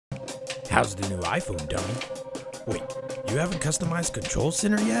How's the new iPhone, dummy? Wait, you haven't customized Control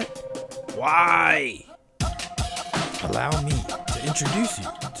Center yet? Why? Allow me to introduce you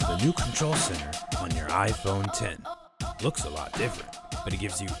to the new Control Center on your iPhone 10. Looks a lot different, but it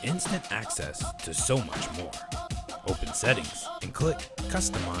gives you instant access to so much more. Open Settings and click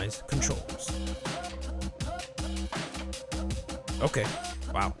Customize Controls. Okay,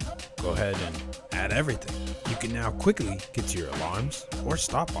 wow, go ahead and add everything. You can now quickly get to your alarms or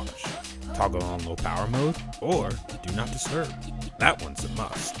stopwatch, toggle on low power mode or do not disturb. That one's a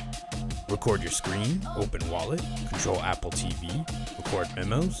must. Record your screen, open wallet, control Apple TV, record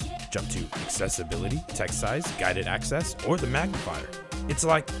memos, jump to accessibility, text size, guided access, or the magnifier. It's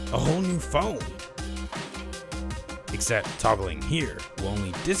like a whole new phone. Except toggling here will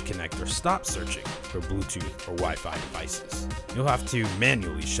only disconnect or stop searching for Bluetooth or Wi-Fi devices. You'll have to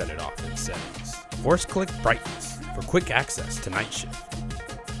manually shut it off in settings. Force click brightness for quick access to night shift.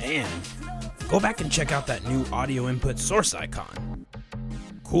 And go back and check out that new audio input source icon.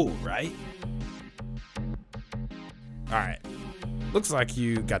 Cool, right? Alright, looks like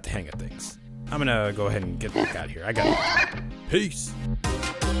you got the hang of things. I'm gonna go ahead and get the fuck out of here. I got it. Peace.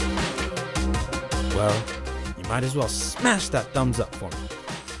 Well, you might as well smash that thumbs up for me.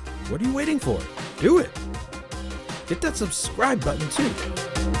 What are you waiting for? Do it. Hit that subscribe button too.